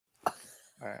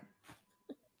All right.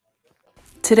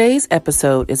 Today's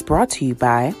episode is brought to you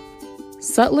by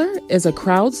Sutler is a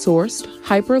crowdsourced,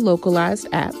 hyper-localized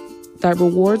app that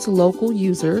rewards local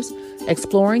users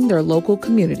exploring their local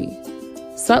community.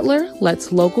 Sutler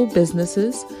lets local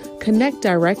businesses connect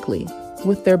directly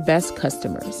with their best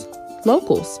customers,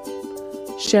 locals,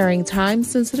 sharing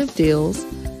time-sensitive deals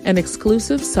and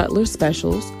exclusive Sutler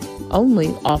specials only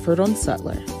offered on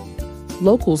Sutler.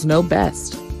 Locals know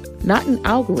best, not an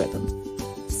algorithm.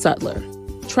 Sutler.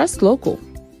 Trust local.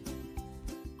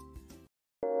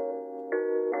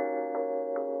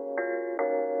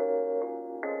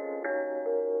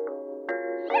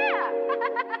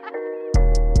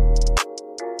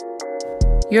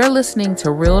 You're listening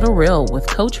to Real to Real with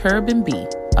Coach Herb and B,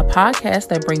 a podcast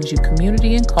that brings you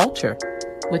community and culture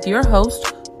with your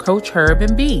host, Coach Herb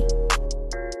and B.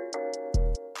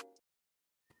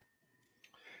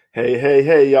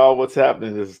 Hey, y'all, what's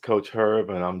happening? This is Coach Herb,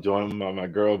 and I'm joined by my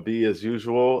girl B as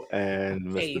usual, and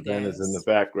Mr. Ben is in the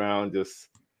background just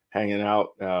hanging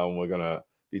out. We're going to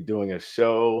be doing a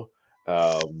show,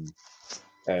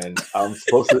 and I'm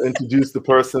supposed to introduce the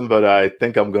person, but I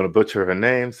think I'm going to butcher her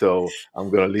name, so I'm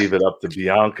going to leave it up to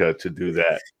Bianca to do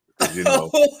that. You know,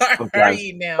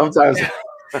 sometimes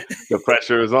the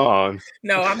pressure is on.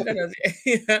 No, I'm gonna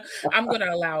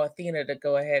allow Athena to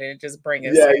go ahead and just bring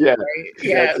us. Yeah. Right?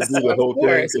 Yes, of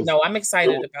course. Thing, no, I'm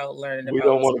excited about learning. We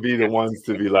don't want to be the ones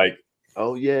to be like,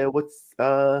 oh yeah, what's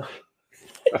Well,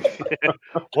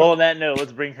 on that note,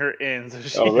 let's bring her in so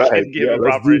she can give a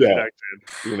proper introduction.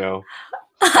 You know,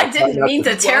 I didn't mean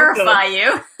to terrify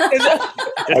you.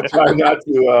 I try not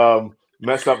to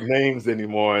mess up names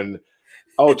anymore. And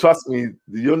trust me,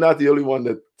 you're not the only one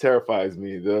that terrifies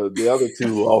me. The other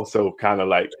two also kind of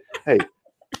like, hey,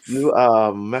 you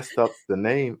messed up the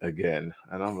name again.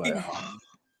 And I'm like,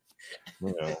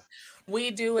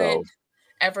 we do it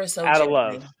ever so out gently. of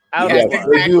love.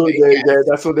 They do.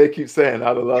 That's what they keep saying,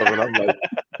 out of love. And I'm like,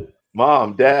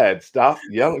 Mom, Dad, stop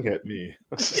yelling at me.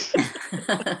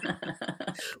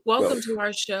 Welcome to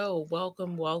our show.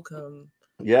 Welcome.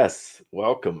 Yes,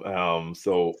 welcome.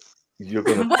 So you're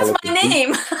gonna. What's my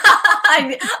name?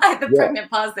 I have the pregnant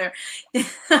pause there.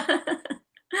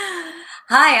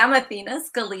 Hi, I'm Athena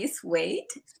Scalise Waitt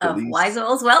of Wise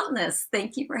Oils Wellness.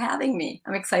 Thank you for having me.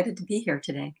 I'm excited to be here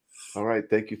today. All right,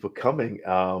 thank you for coming.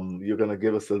 You're going to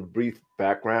give us a brief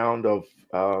background of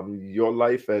your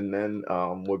life, and then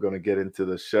we're going to get into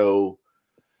the show.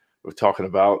 We're talking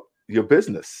about your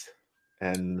business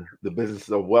and the business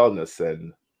of wellness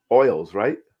and oils,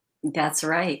 right? That's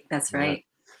right. Yeah.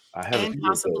 And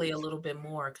possibly a little bit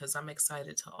more, because I'm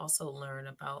excited to also learn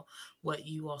about what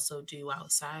you also do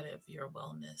outside of your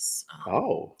wellness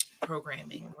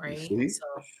programming, right? So,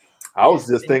 I was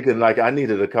just thinking like I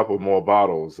needed a couple more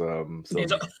bottles.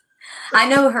 I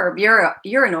know, Herb,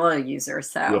 you're an oil user,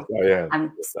 so yes, I am.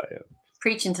 I'm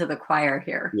preaching to the choir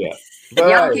here. Yeah,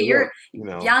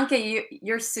 Bianca,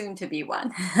 you're soon to be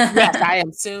one. Yes, I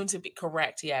am soon to be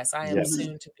correct. Yes, I am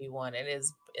soon to be one. It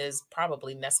is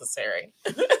probably necessary.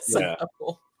 So, a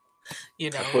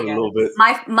little bit.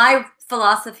 My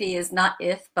philosophy is not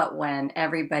if, but when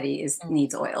everybody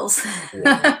needs oils.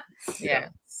 Yeah.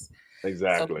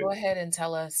 Exactly. So go ahead and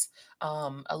tell us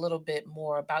a little bit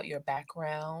more about your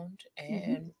background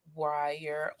and why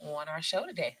you're on our show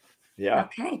today. Yeah.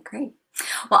 Okay, great.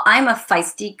 Well, I'm a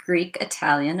feisty Greek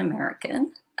Italian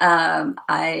American.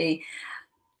 I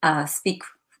speak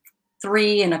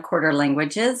 3 1/4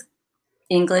 languages: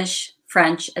 English,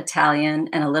 French, Italian,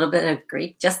 and a little bit of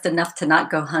Greek, just enough to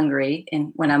not go hungry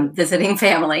when I'm visiting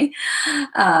family.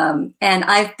 And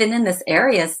I've been in this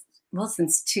area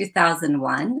since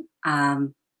 2001.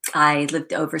 I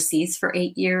lived overseas for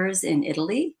 8 years in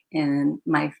Italy, in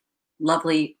my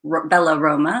lovely Bella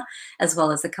Roma, as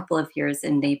well as a couple of years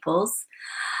in Naples.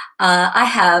 I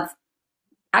have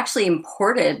actually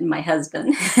imported my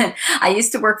husband. I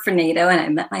used to work for NATO, and I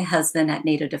met my husband at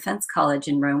NATO Defense College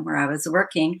in Rome, where I was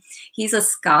working. He's a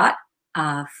Scot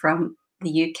from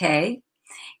the UK,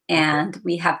 and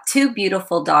we have 2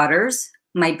 beautiful daughters.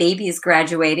 My baby is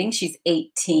graduating. She's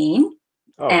 18.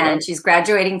 And she's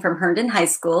graduating from Herndon High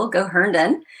School. Go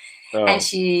Herndon. And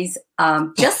she's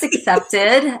just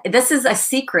accepted. This is a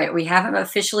secret. We haven't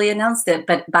officially announced it,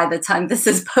 but by the time this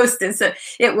is posted, so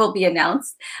it will be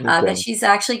announced that she's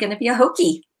actually going to be a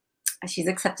Hokie. She's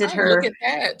accepted her. Look at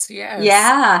that. Yes.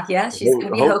 Yeah. She's going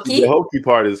to be Hokie. The Hokie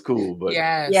part is cool, but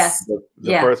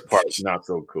the first part is not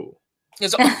so cool.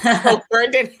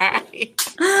 Herndon High.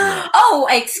 Oh,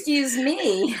 excuse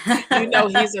me.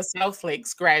 He's a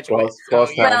Snowflakes graduate.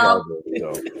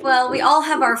 Well, we all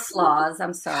have our flaws.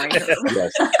 I'm sorry.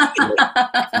 Yes,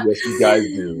 you guys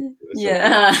do.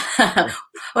 Yeah.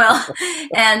 Well,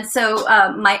 and so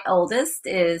my oldest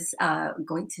is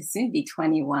going to soon be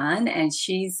 21, and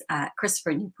she's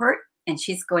Christopher Newport, and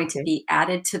she's going to be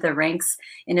added to the ranks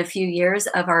in a few years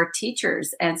of our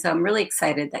teachers. And so I'm really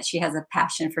excited that she has a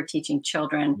passion for teaching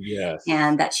children,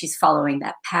 and that she's following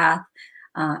that path.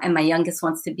 And my youngest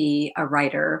wants to be a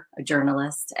writer, a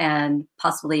journalist, and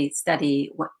possibly study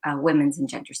women's and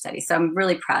gender studies. So I'm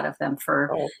really proud of them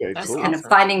for just kind of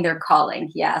finding their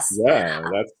calling. Yes. Yeah,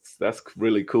 that's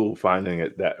really cool finding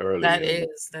it that early.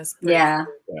 That's pretty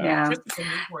cool. Christopher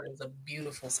Newport is a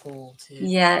beautiful school too.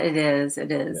 Yeah, it is.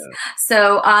 It is. Yeah.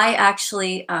 So I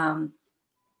actually have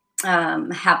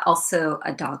also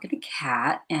a dog and a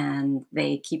cat, and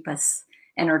they keep us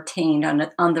entertained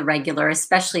on the regular,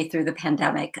 especially through the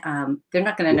pandemic. They're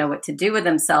not going to know what to do with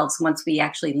themselves once we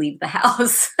actually leave the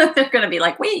house. They're going to be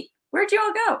like, wait, where'd you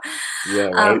all go? Yeah,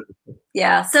 right.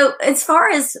 Yeah. So as far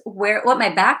as what my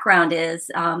background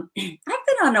is, I've been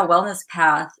on a wellness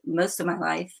path most of my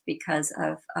life because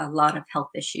of a lot of health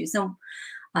issues. And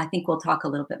I think we'll talk a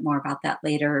little bit more about that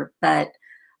later. But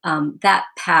that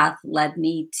path led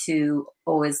me to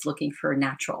always looking for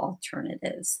natural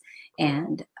alternatives.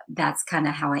 And that's kind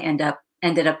of how I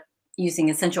ended up using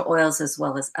essential oils as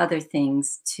well as other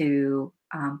things to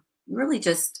really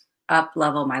just up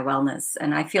level my wellness.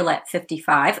 And I feel at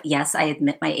 55, yes, I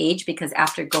admit my age, because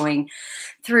after going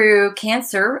through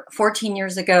cancer 14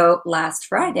 years ago, last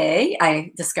Friday,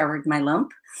 I discovered my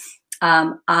lump.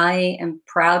 I am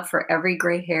proud for every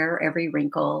gray hair, every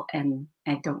wrinkle, and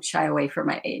I don't shy away from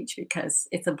my age because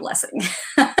it's a blessing.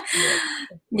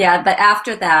 Yeah. But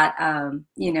after that,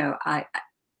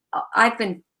 I've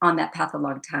been on that path a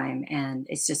long time, and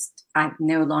it's just, I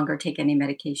no longer take any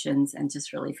medications and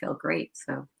just really feel great.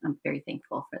 So I'm very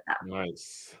thankful for that.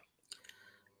 Nice.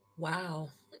 Wow.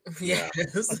 Yes.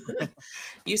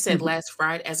 You said last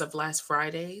Friday, as of last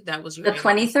Friday, that was your the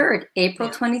 23rd, April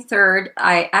 23rd.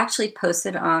 I actually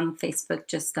posted on Facebook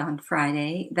just on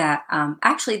Friday that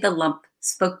actually the lump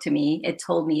spoke to me. It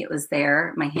told me it was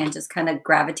there. My hand just kind of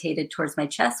gravitated towards my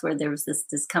chest where there was this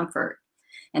discomfort,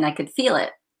 and I could feel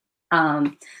it.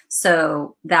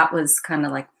 So that was kind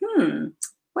of like,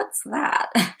 what's that?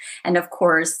 And of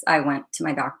course I went to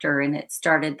my doctor, and it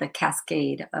started the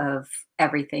cascade of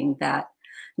everything, that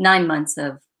 9 months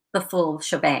of the full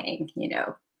shebang,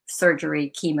 surgery,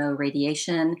 chemo,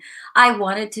 radiation. I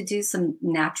wanted to do some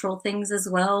natural things as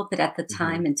well, but at the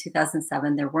time in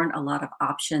 2007, there weren't a lot of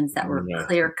options that were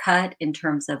clear cut in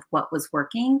terms of what was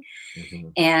working.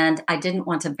 And I didn't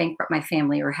want to bankrupt my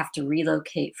family or have to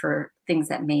relocate for things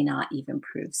that may not even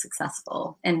prove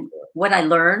successful. And what I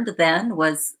learned then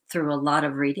was, through a lot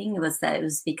of reading, was that it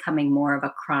was becoming more of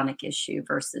a chronic issue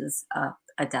versus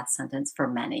a death sentence for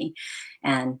many.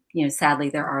 And, sadly,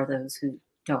 there are those who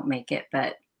don't make it,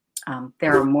 but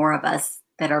there are more of us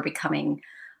that are becoming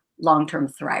long-term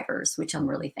thrivers, which I'm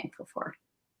really thankful for.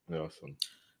 Awesome.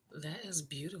 That is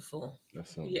beautiful.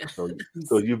 Awesome. Yeah.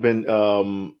 So you've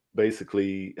been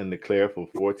basically in the clear for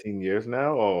 14 years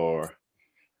now, or?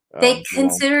 They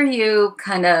consider you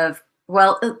kind of,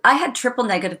 well, I had triple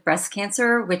negative breast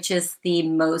cancer, which is the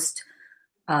most,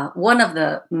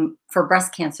 for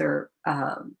breast cancer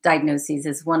diagnoses,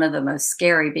 is one of the most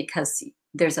scary, because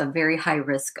there's a very high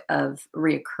risk of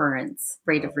rate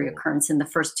of reoccurrence in the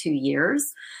first 2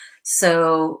 years.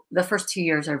 So the first 2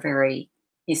 years are very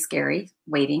scary,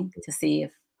 waiting to see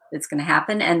if it's going to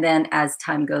happen. And then as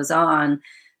time goes on,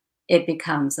 it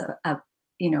becomes a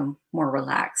more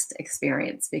relaxed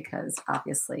experience, because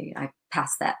obviously I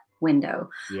passed that window.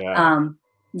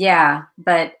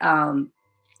 But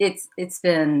it's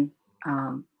been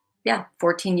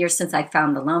 14 years since I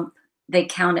found the lump. They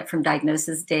count it from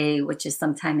diagnosis day, which is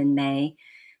sometime in May,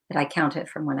 but I count it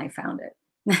from when I found it.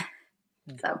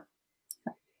 So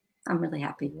I'm really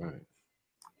happy. Right.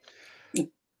 You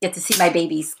get to see my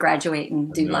babies graduate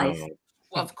and do life.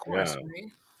 Well, of course,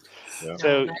 right? Yeah.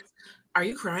 So, are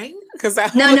you crying?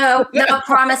 No,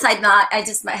 promise I'm not. I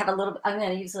just might have a little. I'm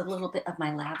going to use a little bit of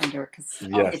my lavender, because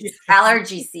it's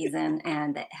allergy season,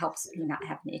 and it helps me not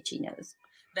have an itchy nose.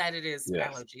 That it is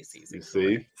allergy season. You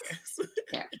see?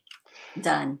 Yeah.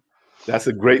 Done. That's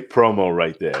a great promo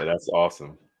right there. That's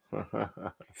awesome.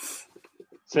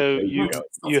 So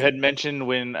you had mentioned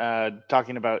when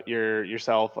talking about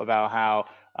yourself about how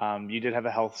you did have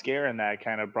a health scare, and that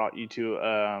kind of brought you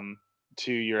to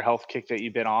your health kick that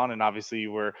you've been on. And obviously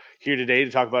you were here today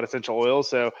to talk about essential oils.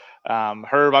 So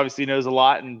Herb obviously knows a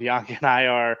lot, and Bianca and I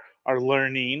are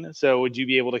learning. So would you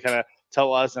be able to kind of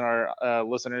tell us and our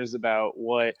listeners about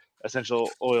what essential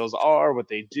oils are, what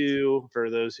they do, for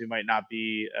those who might not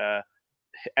be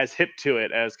as hip to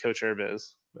it as Coach Herb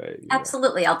is? Right. Yeah.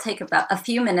 Absolutely. I'll take about a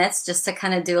few minutes just to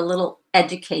kind of do a little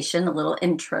education, a little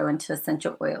intro into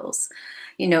essential oils.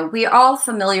 We're all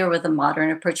familiar with the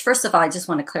modern approach. First of all, I just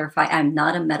want to clarify, I'm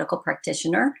not a medical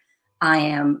practitioner.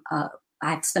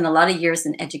 I've spent a lot of years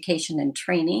in education and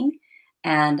training,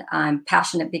 and I'm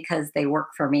passionate because they work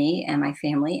for me and my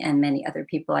family and many other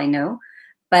people I know.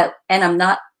 And I'm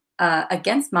not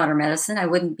against modern medicine. I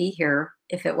wouldn't be here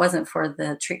if it wasn't for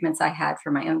the treatments I had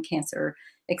for my own cancer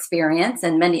experience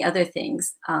and many other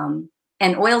things.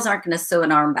 And oils aren't going to sew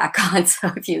an arm back on.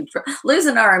 So if you lose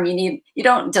an arm, you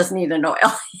don't just need an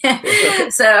oil.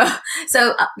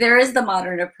 So there is the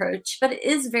modern approach, but it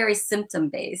is very symptom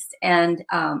based, and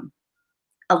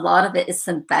a lot of it is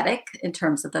synthetic in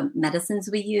terms of the medicines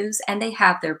we use, and they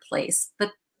have their place.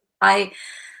 But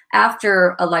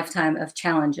after a lifetime of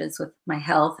challenges with my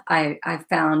health, I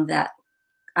found that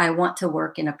I want to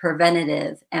work in a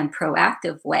preventative and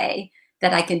proactive way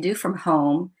that I can do from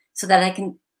home so that I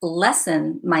can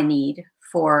lessen my need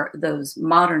for those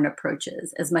modern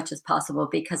approaches as much as possible,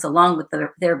 because along with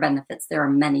their benefits, there are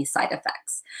many side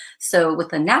effects. So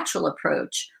with a natural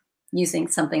approach, using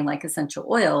something like essential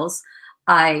oils,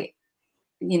 I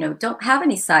don't have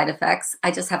any side effects. I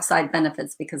just have side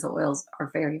benefits because the oils are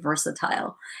very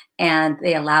versatile, and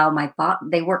they allow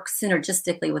they work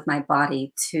synergistically with my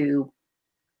body to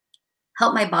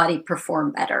help my body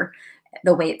perform better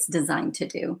the way it's designed to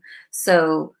do.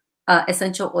 So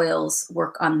essential oils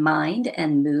work on mind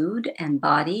and mood and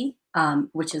body,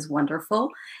 which is wonderful.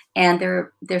 And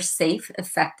they're safe,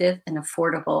 effective, and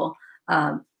affordable.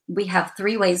 We have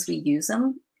 3 ways we use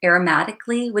them.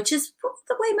 Aromatically, which is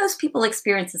the way most people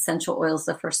experience essential oils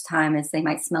the first time, is they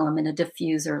might smell them in a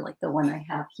diffuser like the one I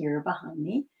have here behind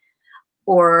me.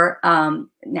 Or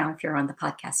now, if you're on the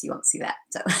podcast, you won't see that.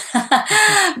 So,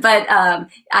 but I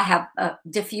have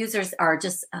diffusers are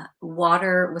just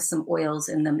water with some oils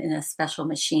in them in a special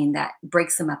machine that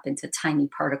breaks them up into tiny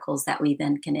particles that we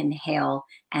then can inhale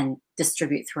and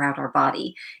distribute throughout our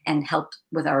body and help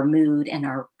with our mood and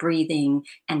our breathing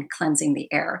and cleansing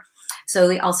the air. So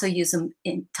we also use them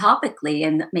topically,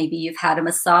 and maybe you've had a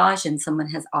massage and someone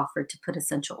has offered to put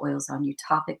essential oils on you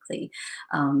topically.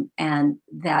 And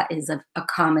that is a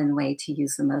common way to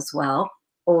use them as well.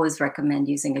 Always recommend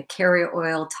using a carrier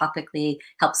oil topically,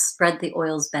 helps spread the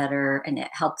oils better, and it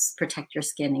helps protect your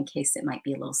skin in case it might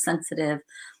be a little sensitive.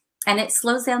 And it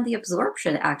slows down the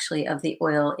absorption actually of the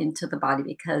oil into the body,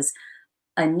 because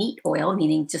a neat oil,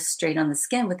 meaning just straight on the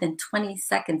skin, within 20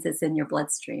 seconds it's in your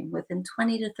bloodstream. Within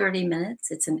 20 to 30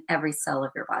 minutes, it's in every cell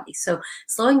of your body. So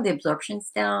slowing the absorptions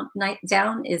down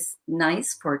is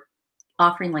nice for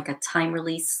offering like a time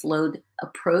release, slowed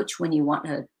approach when you want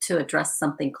to address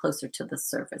something closer to the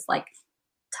surface, like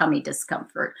tummy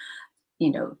discomfort,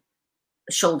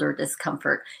 shoulder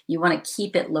discomfort. You want to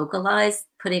keep it localized.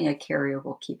 Putting a carrier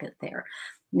will keep it there.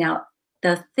 Now,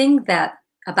 the thing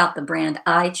about the brand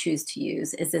I choose to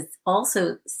use is it's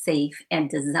also safe and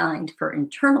designed for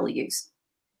internal use.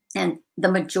 And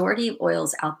the majority of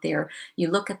oils out there, you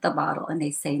look at the bottle and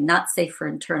they say not safe for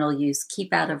internal use,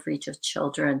 keep out of reach of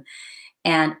children.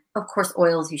 And of course,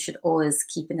 oils you should always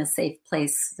keep in a safe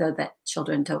place so that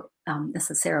children don't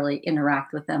necessarily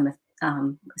interact with them,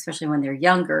 especially when they're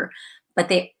younger.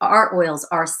 But oils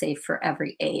are safe for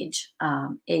every age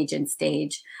and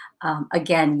stage.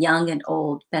 Again, young and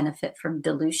old benefit from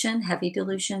dilution, heavy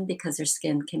dilution, because their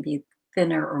skin can be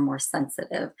thinner or more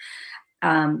sensitive.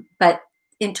 But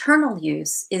internal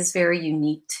use is very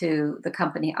unique to the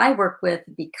company I work with,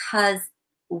 because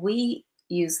we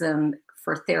use them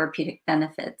for therapeutic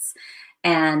benefits,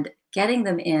 and getting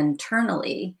them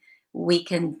internally, we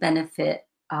can benefit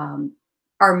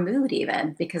our mood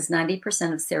even, because 90%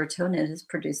 of serotonin is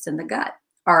produced in the gut.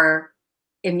 Our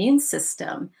immune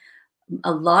system,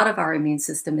 a lot of our immune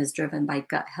system is driven by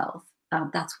gut health.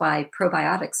 That's why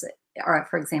probiotics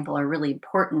for example, are really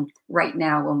important right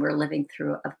now when we're living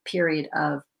through a period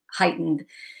of heightened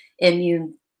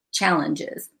immune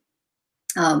challenges.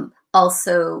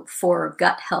 Also for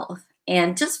gut health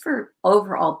and just for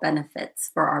overall benefits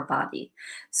for our body.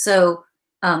 So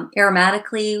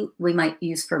aromatically, we might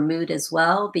use for mood as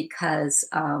well, because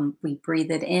we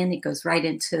breathe it in, it goes right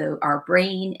into our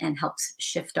brain and helps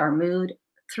shift our mood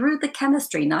through the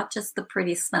chemistry, not just the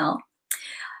pretty smell.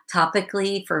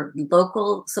 Topically for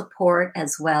local support,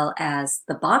 as well as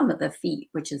the bottom of the feet,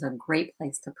 which is a great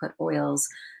place to put oils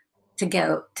to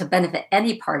go to benefit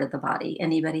any part of the body.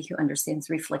 Anybody who understands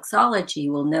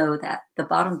reflexology will know that the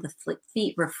bottom of the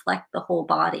feet reflect the whole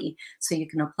body. So you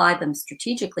can apply them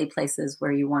strategically places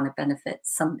where you want to benefit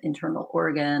some internal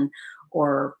organ,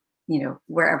 or,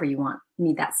 wherever you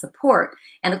need that support.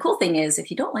 And the cool thing is, if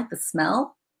you don't like the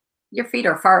smell, your feet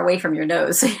are far away from your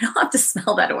nose, so you don't have to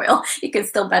smell that oil. You can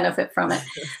still benefit from it.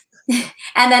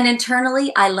 And then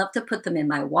internally, I love to put them in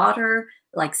my water,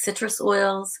 like citrus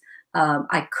oils.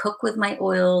 I cook with my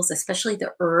oils, especially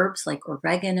the herbs like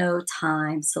oregano,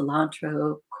 thyme,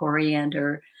 cilantro,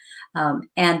 coriander,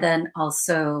 and then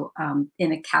also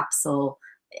in a capsule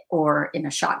or in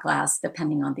a shot glass,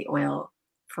 depending on the oil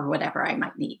for whatever I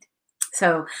might need.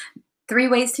 So 3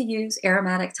 ways to use: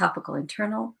 aromatic, topical,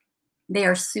 internal. They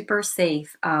are super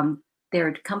safe.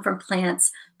 They come from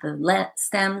plants, the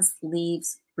stems,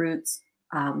 leaves, roots,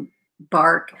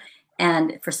 bark,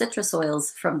 and for citrus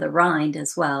oils from the rind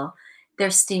as well. They're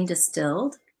steam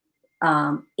distilled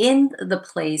in the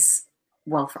place.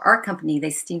 Well, for our company,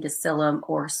 they steam distill them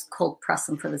or cold press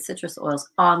them for the citrus oils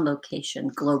on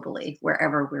location globally,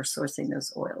 wherever we're sourcing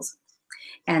those oils.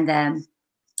 And then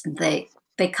they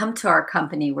come to our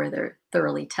company where they're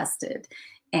thoroughly tested.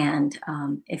 And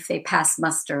if they pass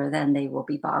muster, then they will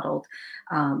be bottled.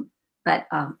 But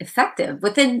effective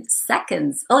within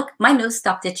seconds. Oh, look, my nose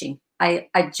stopped itching.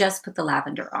 I just put the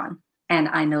lavender on, and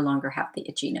I no longer have the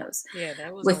itchy nose. Yeah,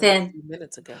 that was within a few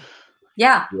minutes ago.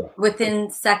 Yeah, within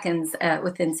seconds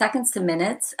to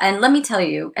minutes. And let me tell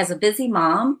you, as a busy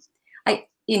mom,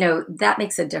 that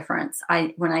makes a difference.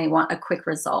 When I want a quick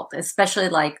result, especially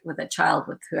like with a child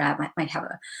who might have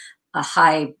a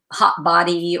hot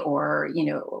body or,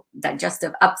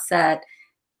 digestive upset,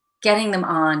 getting them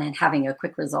on and having a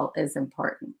quick result is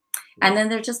important. And then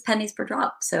they're just pennies per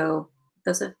drop. So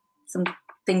those are some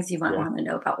things you might want to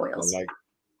know about oils.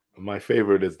 My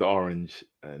favorite is the orange.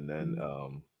 And then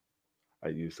I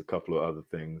use a couple of other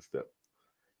things that,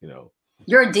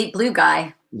 You're a deep blue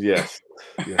guy. Yes.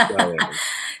 Yes, I am.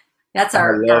 That's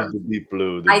I love the deep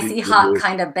blue. The icy deep hot blue is,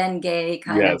 kind of Bengay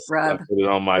kind of rub. I put it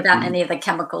on my without feet. any of the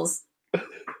chemicals.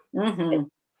 Mm-hmm.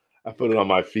 I put it on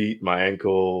my feet, my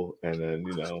ankle, and then,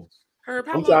 Herb,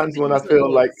 sometimes when I feel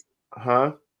oils? like,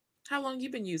 How long you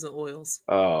been using oils?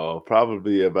 Oh,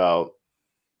 probably about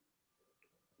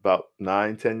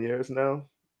 9-10 years now.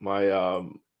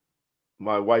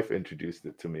 My wife introduced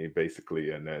it to me basically,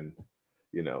 and then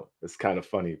it's kind of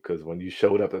funny because when you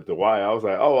showed up at the Y, I was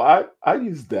like, oh, I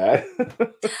use that.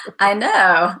 I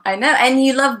know, and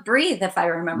you love Breathe, if I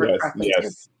remember correctly.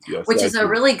 Yes, which is a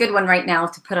really good one right now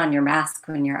to put on your mask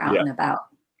when you're out and about.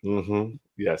 Mm-hmm.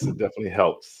 Yes, it definitely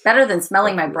helps. Better than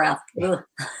smelling my breath. Yeah,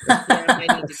 I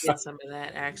might need to get some of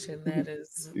that action. That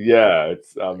is. Yeah,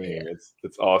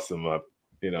 it's awesome. I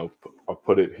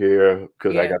put it here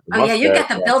because I got the mustache. Oh yeah, you got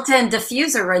the built-in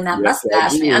diffuser in that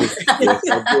mustache, man. Yes, I do.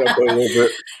 I put it over.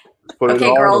 Put okay, it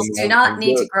on girls, do not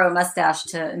need to grow a mustache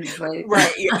to enjoy.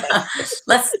 Right. Yeah.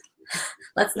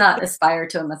 Let's not aspire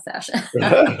to a mustache.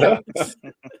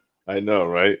 I know,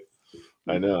 right?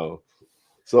 I know.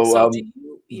 So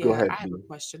go ahead. I have a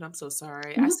question. I'm so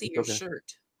sorry. I see your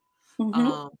shirt.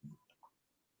 Mm-hmm.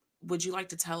 Would you like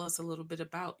to tell us a little bit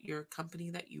about your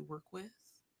company that you work with?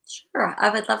 Sure, I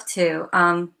would love to.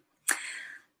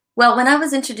 Well, when I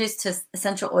was introduced to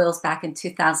essential oils back in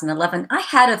 2011, I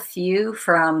had a few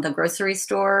from the grocery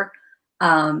store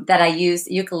that I used,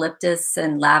 eucalyptus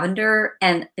and lavender.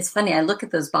 And it's funny, I look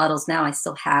at those bottles now, I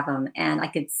still have them, and I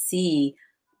could see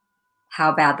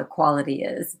how bad the quality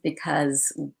is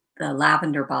because the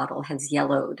lavender bottle has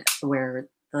yellowed where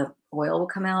the oil will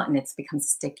come out and it's become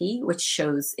sticky, which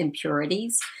shows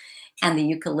impurities. And the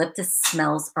eucalyptus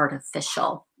smells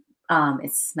artificial.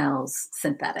 It smells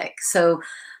synthetic. So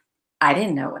I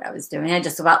didn't know what I was doing. I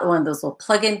just bought one of those little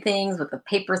plug-in things with a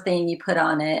paper thing you put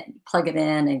on it, plug it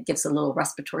in, and it gives a little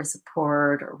respiratory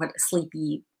support or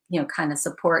sleepy, kind of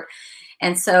support.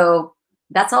 And so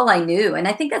that's all I knew. And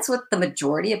I think that's what the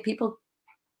majority of people,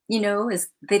 is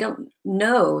they don't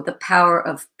know the power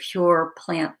of pure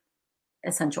plant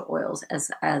essential oils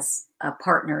as a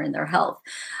partner in their health.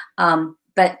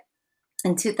 But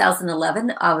in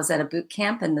 2011, I was at a boot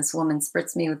camp and this woman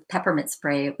spritzed me with peppermint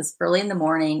spray. It was early in the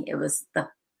morning. It was the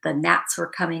gnats were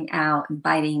coming out and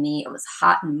biting me. It was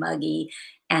hot and muggy.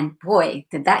 And boy,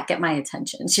 did that get my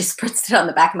attention. She spritzed it on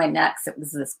the back of my neck. So it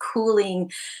was this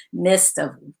cooling mist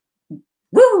of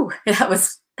woo. That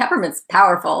was peppermint's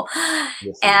powerful.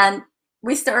 Yes, and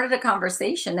we started a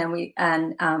conversation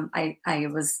and I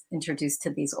was introduced to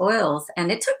these oils,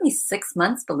 and it took me 6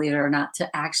 months, believe it or not,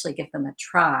 to actually give them a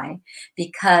try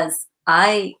because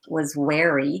I was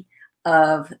wary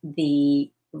of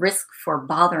the risk for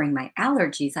bothering my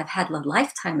allergies. I've had a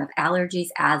lifetime of allergies,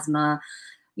 asthma,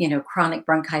 chronic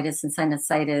bronchitis and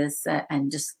sinusitis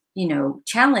and just,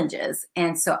 challenges.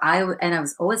 And so I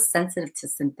was always sensitive to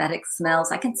synthetic smells.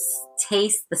 I can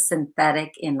taste the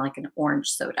synthetic in like an orange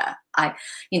soda. I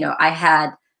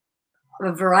had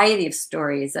a variety of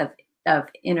stories of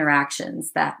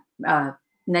interactions, that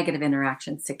negative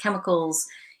interactions to chemicals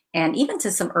and even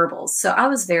to some herbals. So I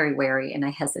was very wary and I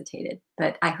hesitated,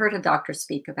 but I heard a doctor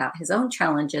speak about his own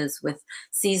challenges with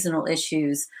seasonal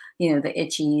issues, the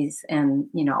itchies and,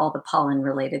 all the pollen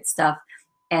related stuff.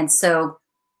 And so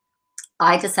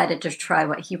I decided to try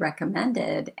what he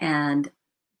recommended, and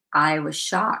I was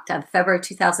shocked. In February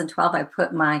 2012, I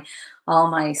put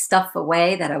all my stuff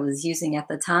away that I was using at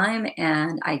the time,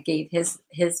 and I gave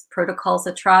his protocols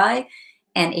a try.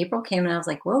 And April came, and I was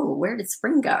like, "Whoa, where did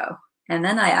spring go?" And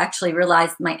then I actually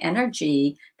realized my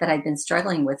energy that I'd been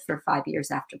struggling with for 5 years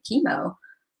after chemo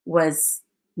was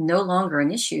no longer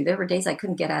an issue. There were days I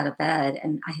couldn't get out of bed,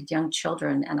 and I had young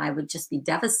children, and I would just be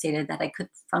devastated that I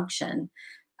couldn't function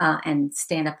and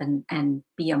stand up and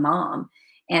be a mom.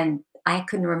 And I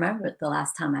couldn't remember the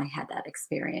last time I had that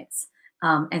experience.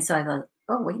 And so I thought,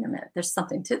 oh, wait a minute, there's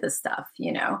something to this stuff,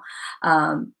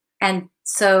 And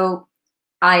so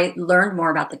I learned more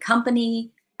about the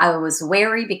company. I was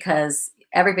wary because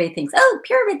everybody thinks, oh,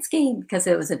 pyramid scheme, because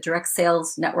it was a direct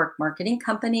sales network marketing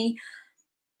company.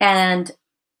 And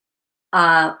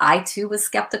I too was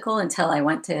skeptical until I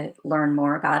went to learn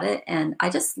more about it. And I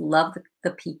just love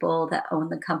the people that own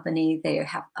the company. They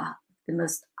have the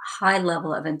most high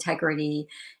level of integrity,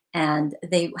 and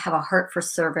they have a heart for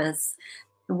service.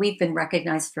 We've been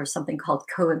recognized for something called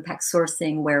co-impact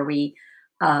sourcing, where we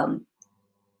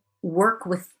work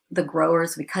with the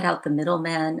growers. We cut out the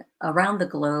middlemen around the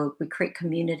globe. We create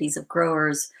communities of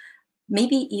growers,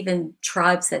 maybe even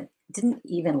tribes that didn't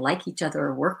even like each other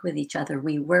or work with each other.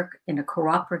 We work in a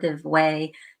cooperative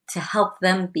way to help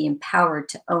them be empowered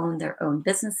to own their own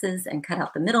businesses and cut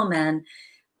out the middlemen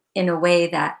in a way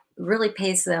that really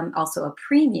pays them also a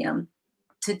premium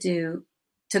to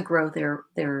grow their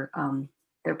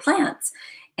plants.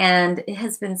 And it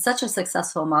has been such a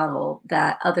successful model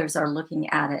that others are looking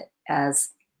at it as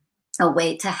a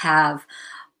way to have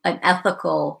an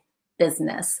ethical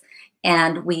business.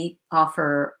 And we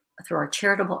offer, through our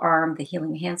charitable arm, the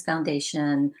Healing Hands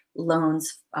Foundation,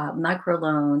 loans,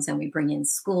 microloans, and we bring in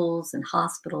schools and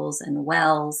hospitals and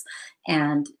wells,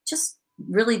 and just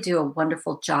really do a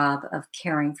wonderful job of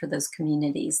caring for those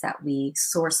communities that we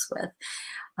source with.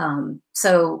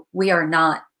 So we are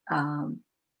not,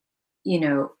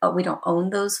 we don't own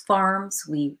those farms.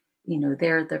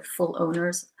 They're the full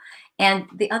owners. And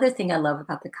the other thing I love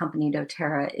about the company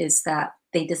doTERRA is that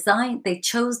they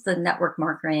chose the network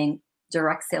marketing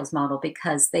direct sales model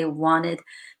because they wanted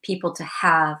people to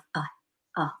have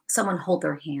someone hold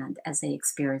their hand as they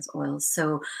experience oils.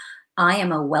 So I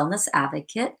am a wellness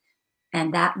advocate,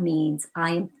 and that means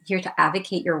I am here to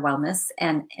advocate your wellness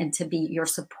and to be your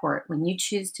support. When you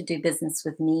choose to do business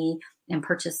with me and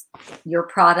purchase your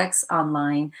products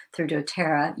online through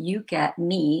doTERRA, you get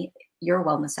me, your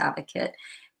wellness advocate,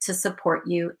 to support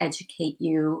you, educate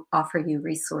you, offer you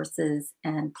resources,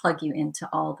 and plug you into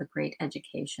all the great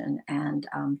education. And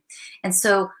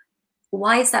so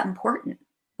why is that important?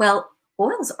 Well,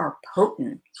 oils are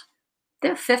potent.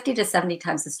 They're 50 to 70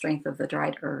 times the strength of the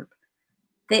dried herb.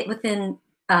 One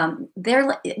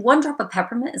drop of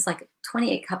peppermint is like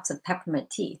 28 cups of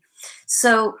peppermint tea.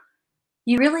 So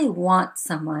you really want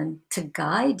someone to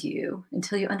guide you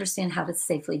until you understand how to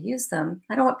safely use them.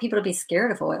 I don't want people to be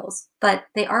scared of oils, but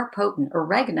they are potent.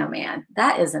 Oregano, man,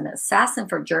 that is an assassin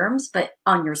for germs, but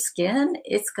on your skin,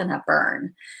 it's going to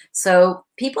burn. So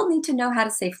people need to know how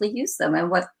to safely use them and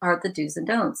what are the do's and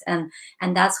don'ts. And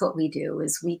that's what we do,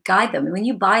 is we guide them. And when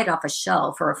you buy it off a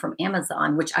shelf or from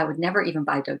Amazon, which I would never even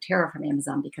buy doTERRA from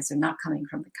Amazon because they're not coming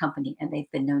from the company and they've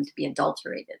been known to be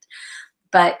adulterated.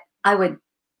 But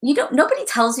nobody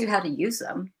tells you how to use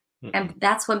them. Mm-hmm. And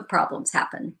that's when problems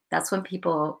happen. That's when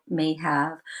people may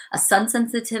have a sun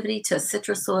sensitivity to a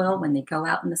citrus oil. When they go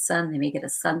out in the sun, they may get a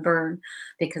sunburn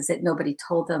because nobody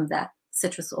told them that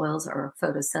citrus oils are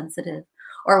photosensitive.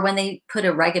 Or when they put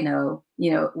oregano,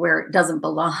 where it doesn't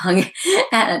belong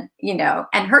and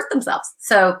hurt themselves.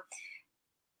 So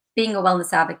being a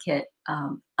wellness advocate,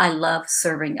 I love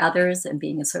serving others and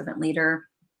being a servant leader.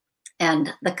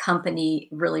 And the company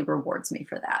really rewards me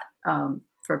for that,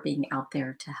 for being out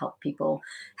there to help people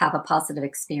have a positive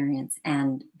experience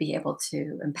and be able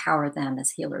to empower them as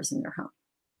healers in their home.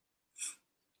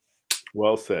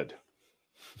 Well said.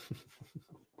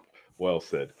 Well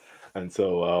said. And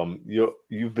so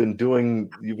you've been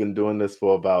doing this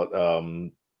for about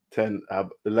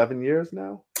 11 years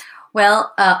now?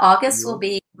 Well, August will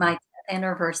be my 10th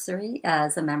anniversary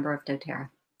as a member of doTERRA.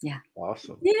 Yeah.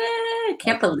 Awesome. Yeah.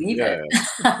 Can't believe it.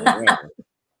 I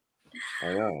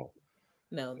know.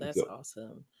 No, that's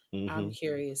awesome. Mm-hmm. I'm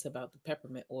curious about the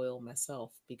peppermint oil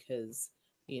myself because,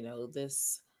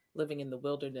 this living in the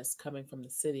wilderness, coming from the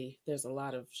city, there's a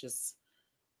lot of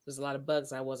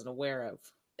bugs I wasn't aware of,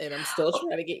 and I'm still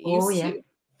trying to get used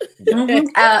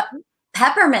to.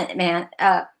 Peppermint, man,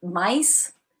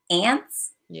 mice,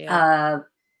 ants,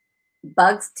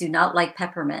 bugs do not like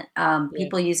peppermint.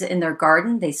 People use it in their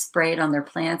garden. They spray it on their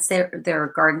plants. There are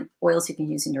garden oils you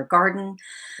can use in your garden,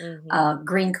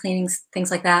 green cleanings,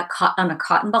 things like that. On a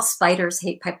cotton ball. Spiders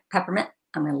hate peppermint.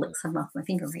 I'm going to lick some off my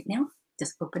finger right now.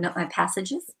 Just open up my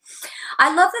passages.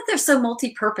 I love that they're so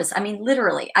multi-purpose. I mean,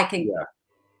 literally, I can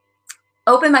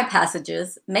open my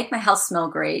passages, make my house smell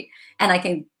great, and I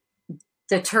can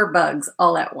deter bugs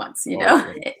all at once,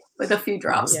 with a few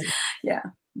drops. Yeah.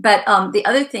 But the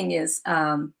other thing is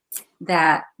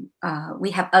that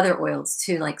we have other oils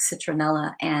too, like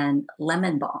citronella and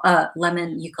lemon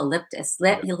eucalyptus.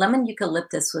 Lemon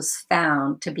eucalyptus was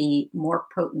found to be more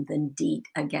potent than DEET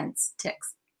against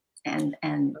ticks and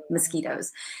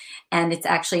mosquitoes. And it's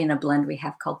actually in a blend we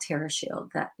have called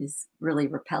TerraShield that is really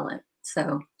repellent.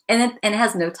 So, and it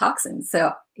has no toxins.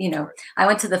 So, I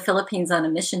went to the Philippines on a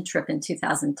mission trip in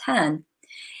 2010,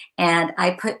 and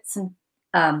I put some,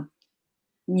 the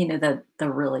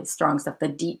really strong stuff, the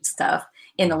deep stuff,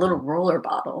 in a little roller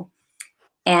bottle.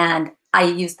 And I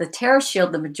used the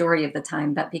TerraShield the majority of the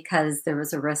time, but because there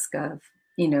was a risk of,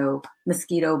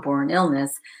 mosquito-borne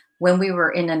illness, when we were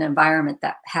in an environment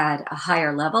that had a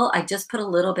higher level, I just put a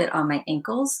little bit on my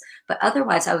ankles, but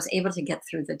otherwise I was able to get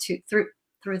through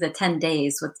the 10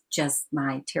 days with just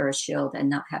my TerraShield and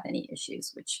not have any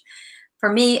issues, which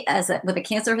for me, with a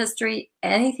cancer history,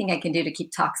 anything I can do to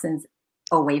keep toxins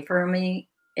away from me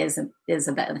is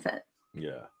a benefit.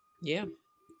 Yeah.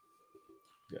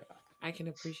 I can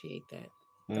appreciate that.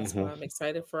 That's why I'm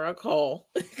excited for our call.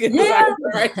 I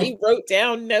already wrote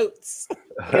down notes.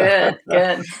 Good.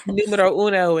 Numero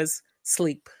uno is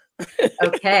sleep.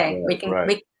 Okay,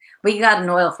 we got an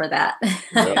oil for that.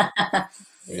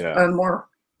 Or more.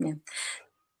 Yeah.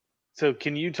 So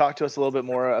can you talk to us a little bit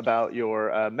more about your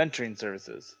mentoring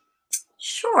services?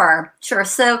 Sure.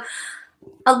 So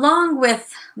along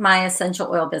with my essential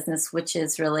oil business, which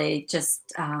is really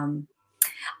just,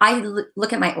 I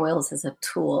look at my oils as a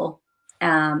tool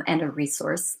and a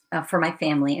resource for my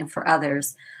family and for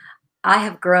others.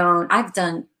 I've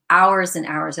done hours and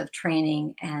hours of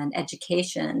training and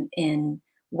education in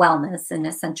wellness and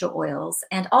essential oils,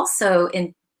 and also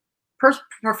in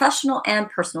professional and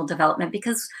personal development,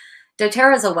 because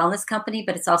doTERRA is a wellness company,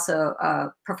 but it's also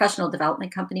a professional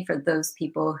development company for those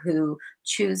people who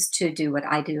choose to do what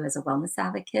I do as a wellness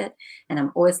advocate. And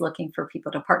I'm always looking for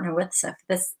people to partner with. So if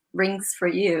this rings for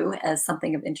you as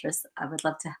something of interest, I would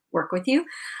love to work with you.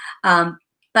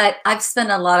 But I've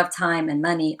spent a lot of time and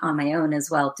money on my own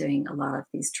as well, doing a lot of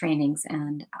these trainings.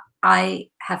 And I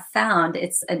have found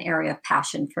it's an area of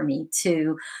passion for me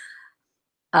to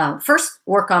first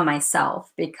work on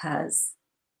myself, because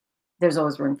there's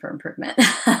always room for improvement,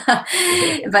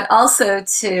 but also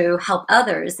to help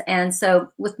others. And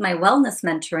so with my wellness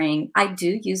mentoring, I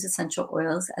do use essential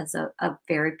oils as a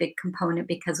very big component,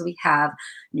 because we have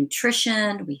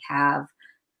nutrition, we have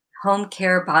home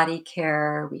care, body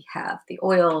care, we have the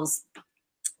oils.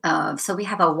 So we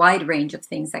have a wide range of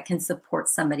things that can support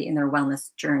somebody in their wellness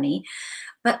journey.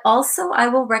 But also I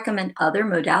will recommend other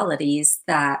modalities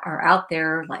that are out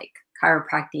there, like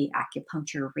chiropractic,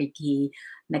 acupuncture, Reiki,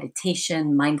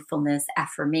 meditation, mindfulness,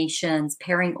 affirmations.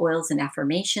 Pairing oils and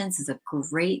affirmations is a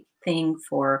great thing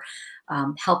for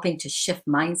helping to shift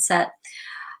mindset.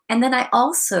 And then I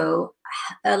also,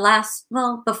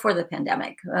 before the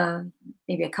pandemic,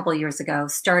 maybe a couple of years ago,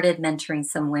 started mentoring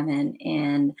some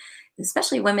women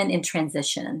especially women in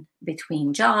transition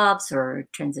between jobs or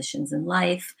transitions in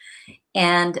life,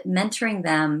 and mentoring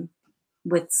them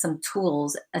with some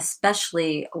tools,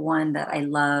 especially one that I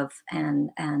love and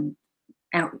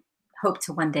hope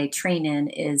to one day train in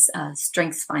is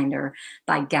Strengths Finder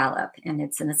by Gallup. And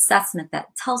it's an assessment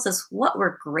that tells us what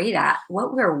we're great at,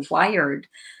 what we're wired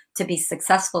to be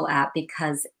successful at,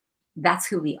 because that's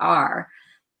who we are,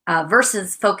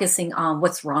 versus focusing on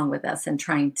what's wrong with us and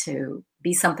trying to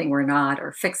be something we're not,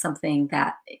 or fix something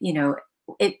that,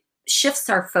 it shifts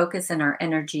our focus and our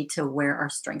energy to where our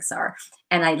strengths are.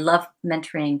 And I love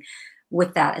mentoring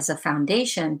with that as a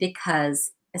foundation,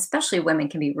 because especially women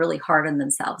can be really hard on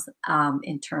themselves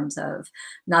in terms of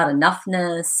not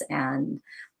enoughness, and,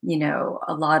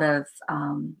 a lot of,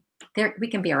 we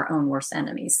can be our own worst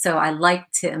enemies. So I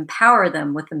like to empower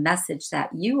them with the message that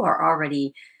you are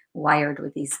already wired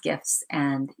with these gifts,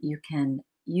 and you can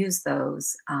use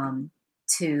those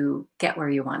to get where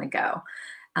you want to go.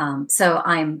 So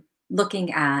I'm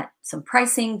looking at some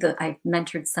pricing. I've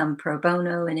mentored some pro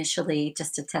bono initially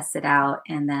just to test it out.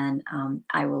 And then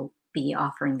I will be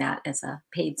offering that as a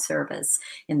paid service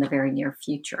in the very near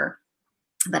future.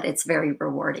 But it's very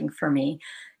rewarding for me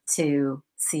to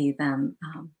see them,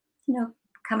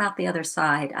 come out the other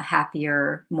side a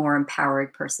happier, more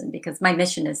empowered person, because my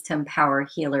mission is to empower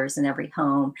healers in every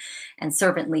home and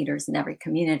servant leaders in every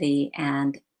community.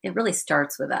 And it really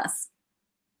starts with us.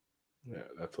 Yeah,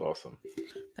 that's awesome.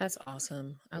 That's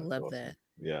awesome. I love that.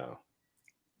 Yeah.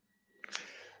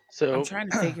 So I'm trying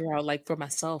to figure out, like, for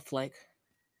myself, like,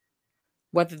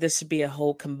 whether this should be a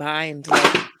whole combined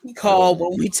call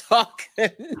when we talk.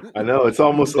 I know, it's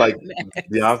almost like,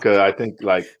 Bianca, I think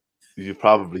like you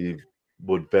probably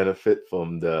would benefit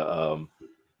from the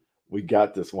we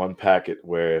got this one packet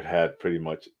where it had pretty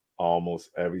much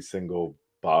almost every single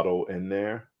bottle in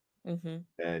there.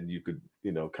 And you could,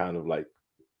 kind of like,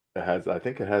 I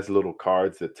think it has little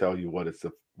cards that tell you what it's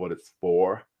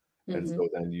for. And so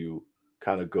then you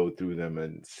kind of go through them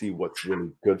and see what's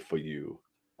really good for you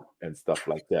and stuff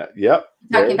like that. Yep.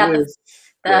 Talking about this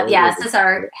is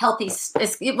our healthy.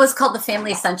 It was called the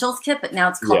Family Essentials Kit, but now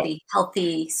it's called the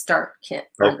Healthy Start Kit,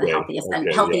 or the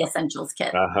Healthy Essentials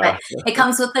Kit. But it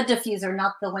comes with the diffuser,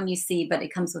 not the one you see, but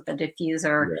it comes with the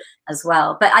diffuser as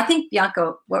well. But I think,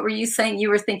 Bianca, what were you saying? You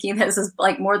were thinking this is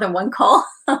like more than one call,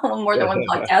 more than one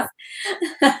podcast.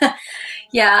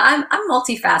 Yeah, I'm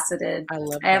multifaceted. I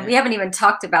love that. We haven't even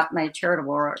talked about my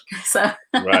charitable work. So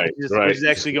Right. Which is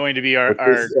actually going to be our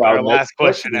last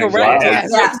question. Correct.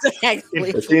 Yes,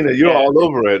 exactly. Athena, you're all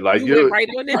over it. Like you went right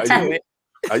on into it.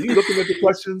 Are you looking at the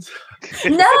questions?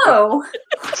 No.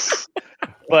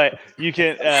 But you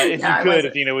can, if you could,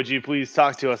 Athena, would you please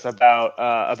talk to us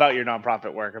about your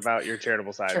nonprofit work, about your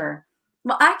charitable side? Sure.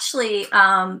 Well, actually,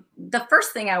 the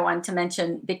first thing I wanted to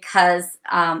mention, because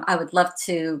I would love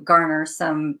to garner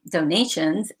some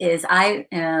donations, is I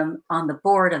am on the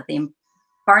board of the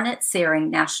Barnett Searing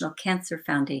National Cancer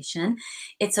Foundation.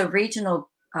 It's a regional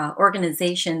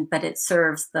organization, but it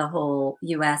serves the whole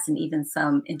U.S. and even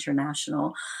some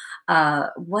international.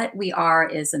 What we are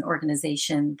is an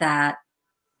organization that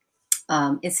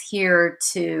is here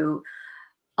to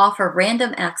offer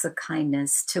random acts of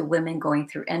kindness to women going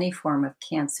through any form of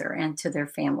cancer and to their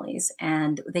families.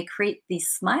 And they create these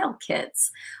smile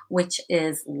kits, which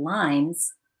is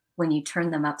lines. When you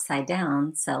turn them upside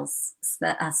down, spells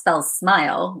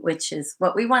smile, which is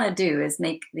what we want to do, is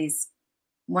make these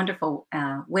wonderful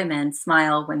women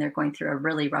smile when they're going through a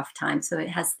really rough time. So it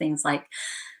has things like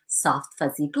soft,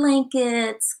 fuzzy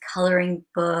blankets, coloring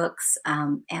books.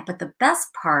 But the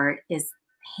best part is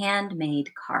handmade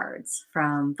cards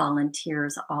from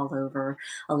volunteers all over.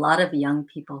 A lot of young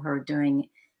people who are doing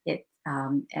it,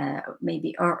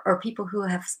 maybe, or people who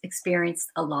have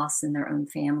experienced a loss in their own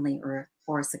family, or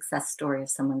a success story of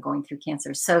someone going through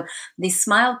cancer. So these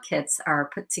smile kits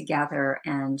are put together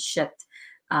and shipped,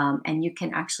 and you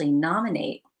can actually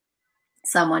nominate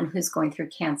someone who's going through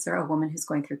cancer, a woman who's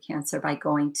going through cancer, by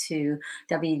going to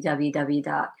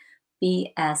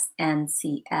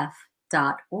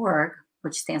www.bsncf.org,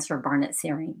 which stands for Barnett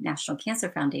Searing National Cancer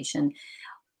Foundation.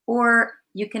 Or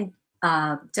you can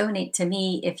donate to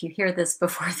me if you hear this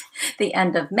before the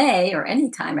end of May, or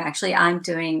anytime. Actually, I'm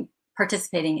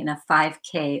participating in a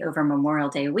 5K over Memorial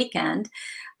Day weekend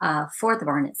for the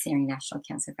Barnett Searing National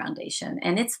Cancer Foundation.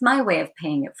 And it's my way of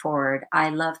paying it forward. I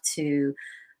love to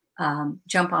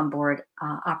jump on board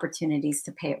opportunities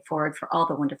to pay it forward for all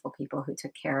the wonderful people who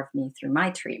took care of me through my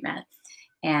treatment.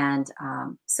 And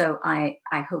so I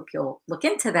hope you'll look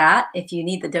into that. If you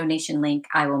need the donation link,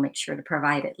 I will make sure to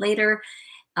provide it later.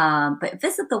 But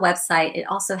visit the website. It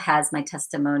also has my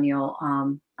testimonial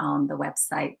on the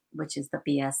website, which is the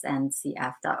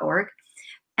bsncf.org.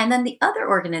 And then the other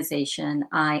organization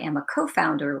I am a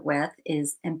co-founder with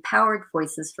is Empowered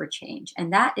Voices for Change.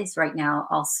 And that is right now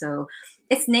also,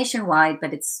 it's nationwide,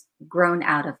 but it's grown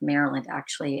out of Maryland,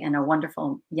 actually, and a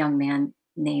wonderful young man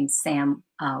named Sam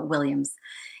Williams.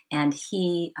 And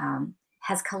he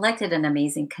has collected an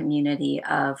amazing community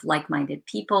of like-minded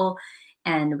people.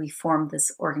 And we formed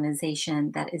this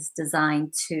organization that is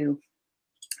designed to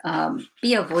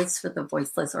be a voice for the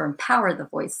voiceless, or empower the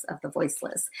voice of the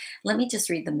voiceless. Let me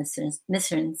just read the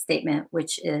mission statement,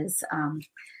 which is,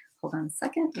 hold on a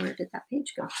second, where did that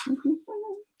page go?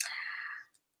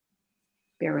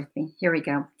 Bear with me. Here we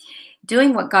go.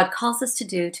 Doing what God calls us to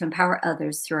do to empower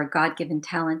others through our God-given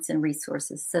talents and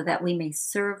resources, so that we may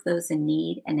serve those in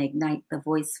need and ignite the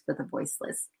voice for the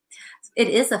voiceless. It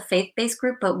is a faith-based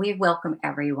group, but we welcome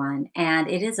everyone. And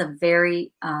it is a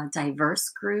very diverse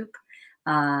group.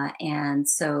 And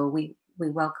so we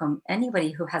welcome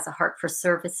anybody who has a heart for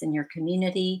service in your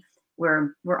community,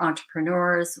 We're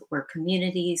entrepreneurs, we're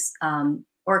communities,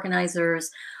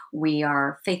 organizers, we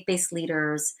are faith-based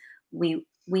leaders. We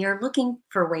are looking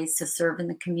for ways to serve in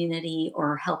the community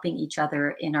or helping each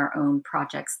other in our own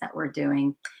projects that we're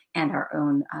doing and our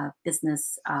own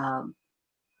business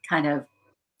kind of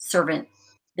servant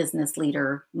business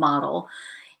leader model.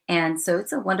 And so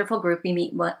it's a wonderful group. We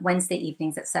meet Wednesday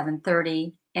evenings at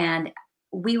 7:30, and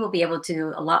we will be able to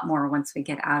do a lot more once we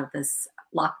get out of this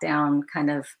lockdown kind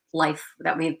of life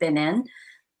that we've been in.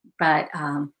 But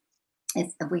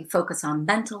we focus on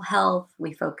mental health.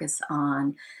 We focus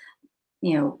on,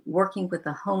 working with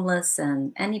the homeless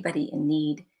and anybody in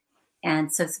need.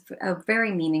 And so it's a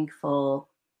very meaningful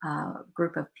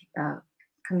group of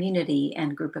community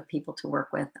and group of people to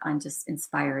work with. I'm just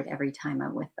inspired every time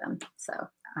I'm with them. So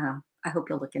I hope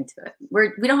you'll look into it.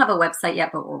 We don't have a website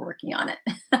yet, but we're working on it.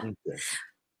 Okay.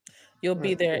 You'll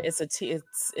be there. It's to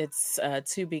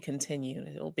be continued.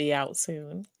 It'll be out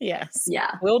soon. Yes.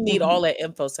 Yeah. We'll need all that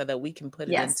info so that we can put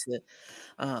it into,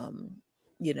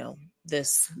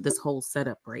 this whole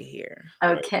setup right here.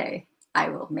 Okay. Right. I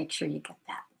will make sure you get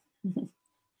that.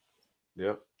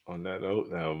 Yep. On that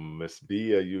note, now, Miss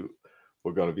B,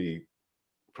 we're going to be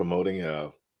promoting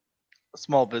a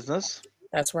small business.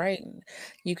 That's right.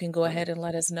 You can go ahead and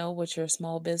let us know what your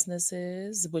small business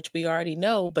is, which we already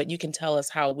know, but you can tell us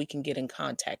how we can get in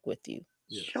contact with you.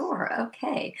 Yes. Sure.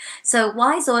 Okay. So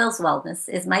Wise Oils Wellness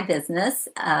is my business.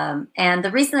 And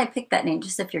the reason I picked that name,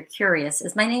 just if you're curious,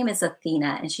 is my name is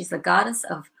Athena, and she's the goddess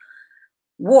of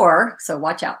war. So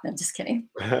watch out. No, just kidding.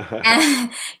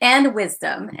 and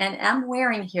wisdom. And I'm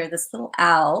wearing here this little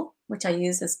owl, which I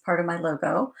use as part of my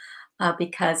logo,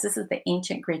 because this is the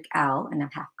ancient Greek owl, and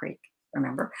I'm half Greek.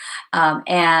 Remember,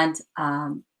 and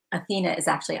Athena is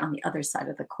actually on the other side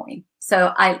of the coin.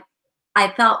 So I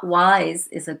thought Wise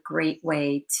is a great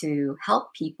way to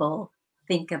help people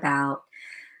think about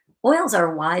oils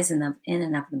are wise in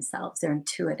and of themselves. They're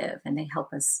intuitive and they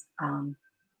help us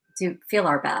feel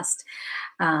our best.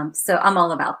 So I'm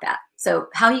all about that. So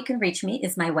how you can reach me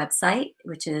is my website,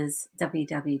 which is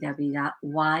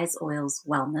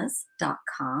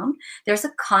www.wiseoilswellness.com. There's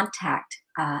a contact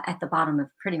at the bottom of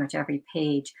pretty much every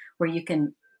page where you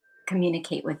can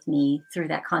communicate with me through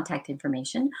that contact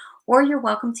information, or you're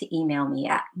welcome to email me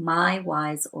at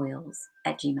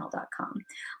mywiseoils@gmail.com.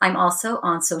 I'm also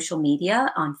on social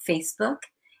media on Facebook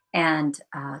and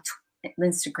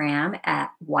Instagram at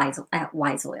Wise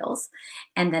Oils,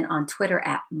 and then on Twitter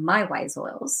at My Wise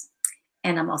Oils,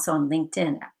 and I'm also on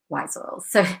LinkedIn at Wise Oils.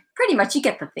 So pretty much you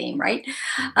get the theme, right?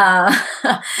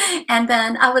 And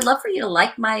then I would love for you to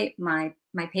like my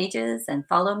pages and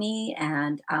follow me,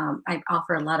 and I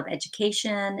offer a lot of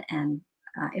education and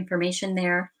information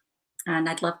there, and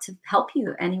I'd love to help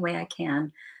you any way I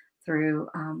can through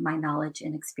my knowledge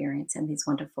and experience and these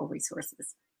wonderful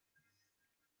resources.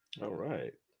 All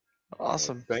right.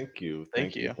 Awesome. Thank you.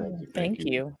 Thank you for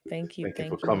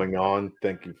coming on.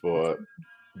 Thank you for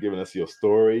giving us your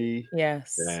story.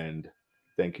 Yes. And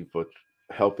thank you for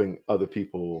helping other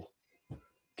people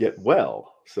get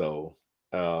well. So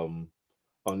on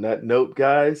that note,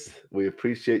 guys, we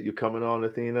appreciate you coming on,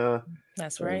 Athena.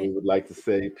 That's right. We would like to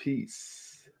say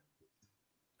peace.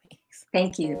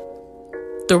 Thank you.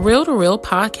 The Real to Real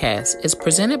podcast is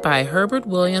presented by Herbert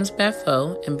Williams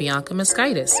Beffo and Bianca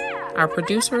Moskaitis. Our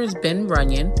producer is Ben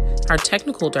Runyon. Our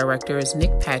technical director is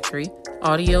Nick Patry.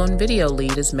 Audio and video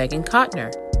lead is Megan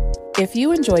Kotner. If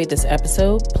you enjoyed this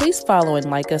episode, please follow and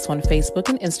like us on Facebook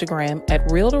and Instagram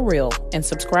at Real to Real, and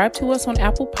subscribe to us on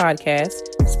Apple Podcasts,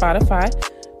 Spotify,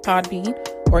 Podbean,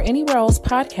 or anywhere else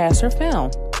podcasts are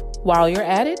found. While you're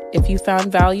at it, if you found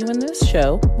value in this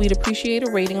show, we'd appreciate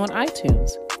a rating on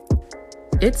iTunes.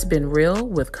 It's been real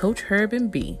with Coach Herb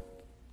and B.